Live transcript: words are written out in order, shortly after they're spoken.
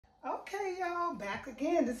Okay, y'all, back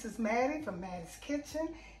again. This is Mattie from Mattie's Kitchen,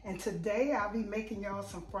 and today I'll be making y'all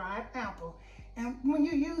some fried apple. And when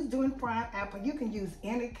you doing fried apple, you can use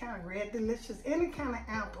any kind of red delicious, any kind of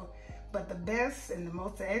apple, but the best and the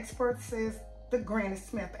most the expert says the Granny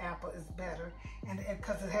Smith apple is better, and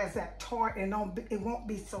because it has that tart and it won't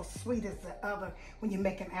be so sweet as the other when you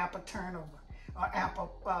make an apple turnover or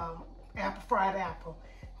apple fried apple.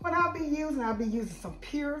 What I'll be using some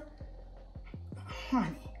pure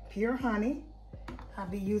honey. I'll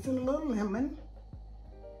be using a little lemon,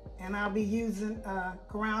 and I'll be using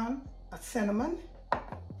ground cinnamon,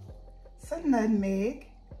 some nutmeg,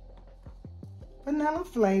 vanilla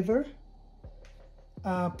flavor,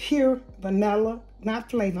 pure vanilla,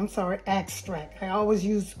 not flavor, I'm sorry, extract. I always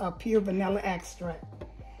use pure vanilla extract.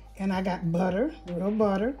 And I got butter, real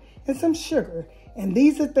butter, and some sugar. And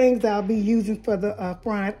these are things I'll be using for the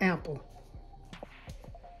fried apple.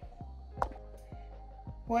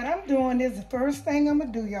 What I'm doing is the first thing I'm gonna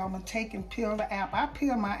do, y'all, I'm gonna take and peel the apple. I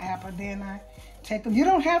peel my apple, then I take them. You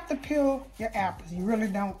don't have to peel your apples, you really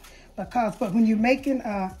don't, but when you're making,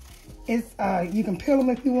 you can peel them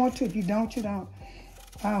if you want to. If you don't, you don't.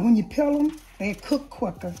 When you peel them, they cook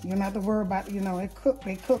quicker. You don't have to worry about, they cook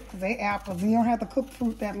because they apples, and you don't have to cook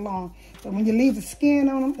fruit that long. But when you leave the skin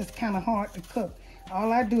on them, it's kind of hard to cook.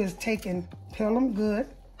 All I do is take and peel them good.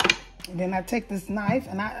 And then I take this knife,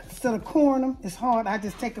 and instead of coring them, it's hard. I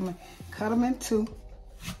just take them and cut them in two.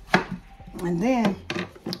 And then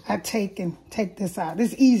I take this out.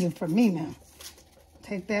 This is easy for me now.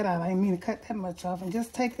 Take that out. I didn't mean to cut that much off, and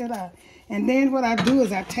just take it out. And then what I do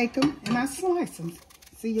is I take them and I slice them.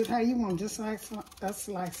 See how you want, just like I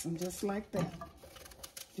slice them, just like that.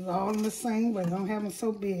 Do all in the same way. Don't have them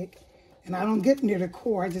so big. And I don't get near the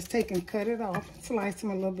core. I just take and cut it off, slice them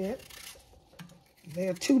a little bit. If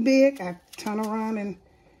they're too big, I turn around and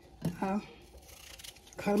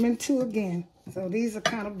cut them in two again. So these are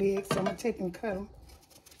kind of big, so I'm going to take and cut them.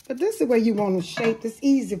 But this is the way you want them shaped. It's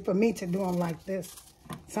easy for me to do them like this.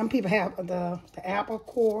 Some people have the apple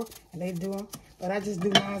core, and they do them. But I just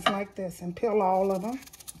do mine like this and peel all of them.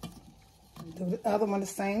 Do the other one the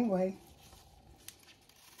same way.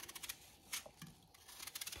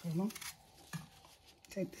 Peel them.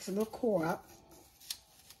 Take this little core out.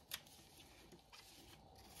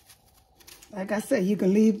 Like I said, you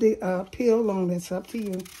can leave the peel on. It's up to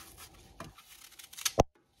you.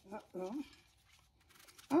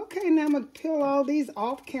 Okay, now I'm going to peel all these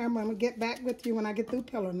off camera. I'm going to get back with you when I get through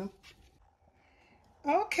peeling them.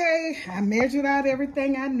 Okay, I measured out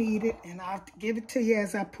everything I needed, and I'll give it to you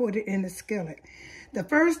as I put it in the skillet. The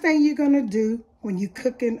first thing you're going to do when you're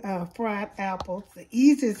cooking fried apples, the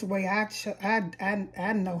easiest way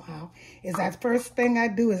I know how, is first thing I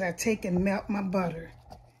do is I take and melt my butter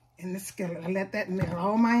in the skillet. I let that melt.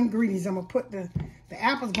 All my ingredients, I'm going to put the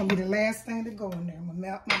apple's going to be the last thing to go in there. I'm going to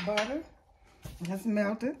melt my butter. That's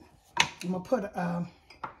melted. I'm going to put,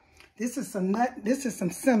 this is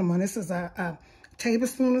some cinnamon. This is a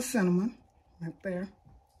tablespoon of cinnamon right there.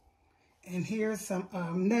 And here's some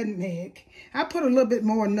nutmeg. I put a little bit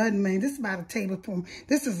more nutmeg. This is about a tablespoon.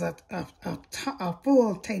 This is a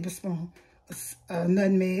full tablespoon of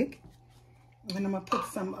nutmeg. And I'm going to put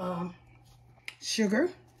some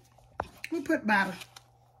sugar. We put about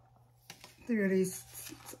 3 of these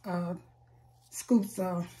scoops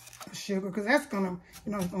of sugar, because that's gonna,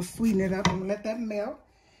 it's gonna sweeten it up. I'm gonna let that melt,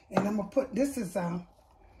 and I'm gonna put this is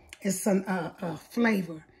it's some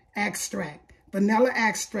flavor extract, vanilla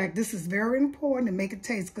extract. This is very important to make it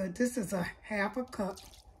taste good. This is a half a cup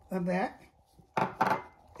of that,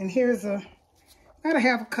 and here's about a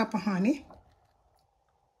half a cup of honey.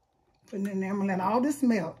 Putting it in there. I'm gonna let all this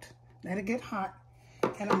melt. Let it get hot.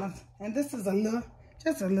 And this is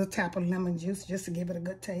just a little tap of lemon juice, just to give it a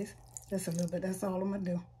good taste. Just a little bit, that's all I'm gonna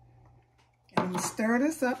do. And I'm gonna stir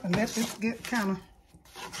this up and let this get kind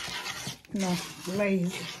of,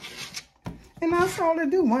 lazy. And that's all to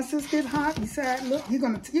do. Once this gets hot, you say, look, you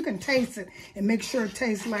can taste it and make sure it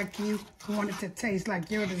tastes like you want it to taste, like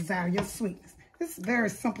your desire, your sweetness. It's a very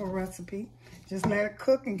simple recipe. Just let it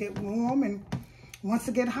cook and get warm, and once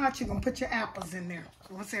it get hot, you're gonna put your apples in there.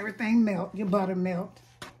 Once everything melt, your butter melt,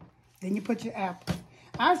 then you put your apple.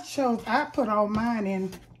 I put all mine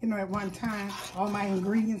in, at one time, all my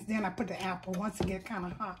ingredients. Then I put the apple once it get kind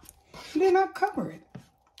of hot. And then I cover it.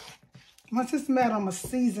 Once it's melted, I'm gonna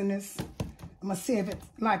season this. I'm gonna see if it's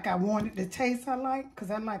like I want it to taste.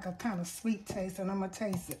 Because I like a kind of sweet taste, and I'm gonna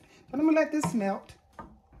taste it. But I'm gonna let this melt.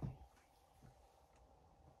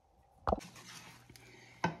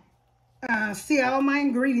 See, all my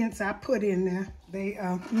ingredients I put in there, they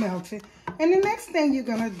melted. And the next thing you're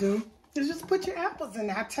gonna do is just put your apples in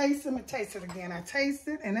there. I taste them and taste it again. I taste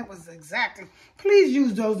it, and it was exactly. Please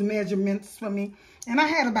use those measurements for me. And I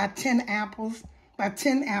had about 10 apples. About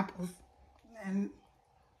 10 apples. And,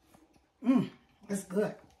 it's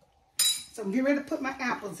good. So I'm getting ready to put my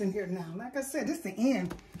apples in here now. Like I said, this is the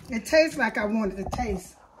end. It tastes like I wanted it to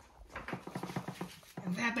taste.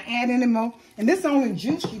 And if I have to add any more. And this only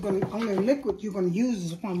juice only liquid you're gonna use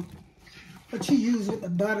is from what you use with the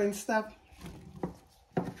butter and stuff.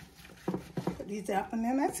 Put these apples in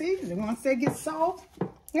there, that's easy. Once they get soft,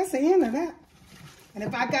 that's the end of that. And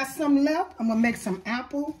if I got some left, I'm gonna make some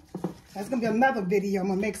apple. That's gonna be another video. I'm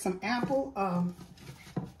gonna make some apple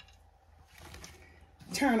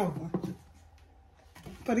turnover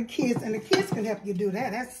for the kids, and the kids can help you do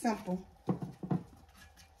that. That's simple.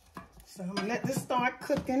 So I'm gonna let this start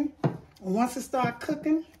cooking, and once it starts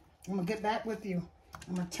cooking, I'm gonna get back with you.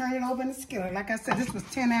 I'm gonna turn it over in the skillet. Like I said, this was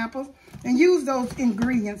 10 apples, and use those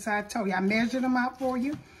ingredients I told you. I measured them out for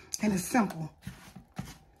you, and it's simple.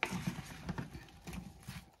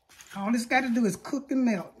 All it's got to do is cook and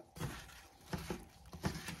melt,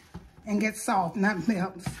 and get soft, not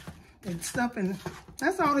melt. And stuff, and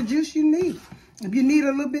that's all the juice you need. If you need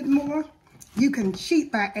a little bit more, you can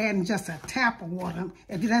cheat by adding just a tap of water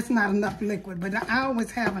if that's not enough liquid. But I always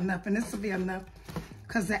have enough, and this will be enough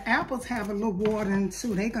because the apples have a little water in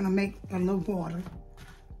too. They're gonna make a little water,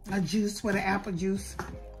 a juice with the apple juice.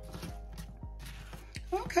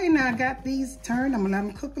 Okay, now I got these turned. I'm gonna let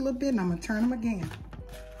them cook a little bit, and I'm gonna turn them again.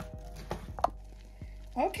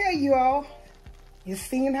 Okay, you all. You're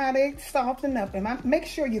seeing how they soften up. And make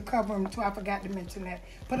sure you cover them too. I forgot to mention that.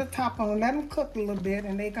 Put a top on, let them cook a little bit.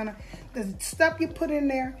 And the stuff you put in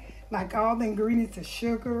there, like all the ingredients, the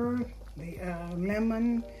sugar, the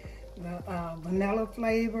lemon, the vanilla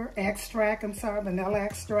flavor, vanilla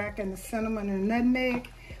extract, and the cinnamon and nutmeg.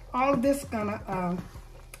 All of this gonna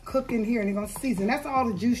cook in here, and you're gonna season. That's all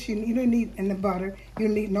the juice you don't need in the butter. You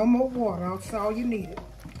need no more water. That's all you need,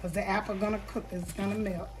 because the apple gonna cook. It's gonna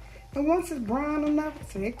melt. And once it's brown enough,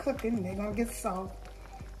 so they're cooking, they're gonna get soft.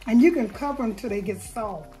 And you can cover them till they get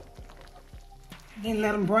soft. Then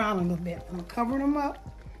let them brown a little bit. I'm gonna cover them up.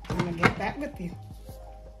 I'm gonna get back with you.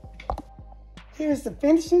 Here's the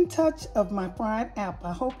finishing touch of my fried apple.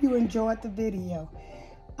 I hope you enjoyed the video.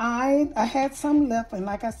 I had some left, and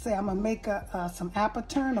like I said, I'm gonna make some apple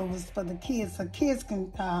turnovers for the kids, so kids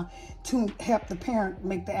can to help the parent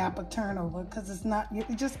make the apple turnover, because it's not, you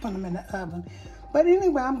just put them in the oven. But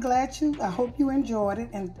anyway, I'm glad I hope you enjoyed it,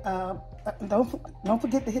 and don't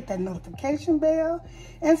forget to hit that notification bell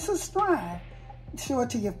and subscribe. Show it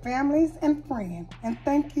to your families and friends. And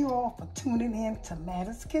thank you all for tuning in to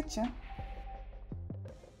Mattie's Kitchen.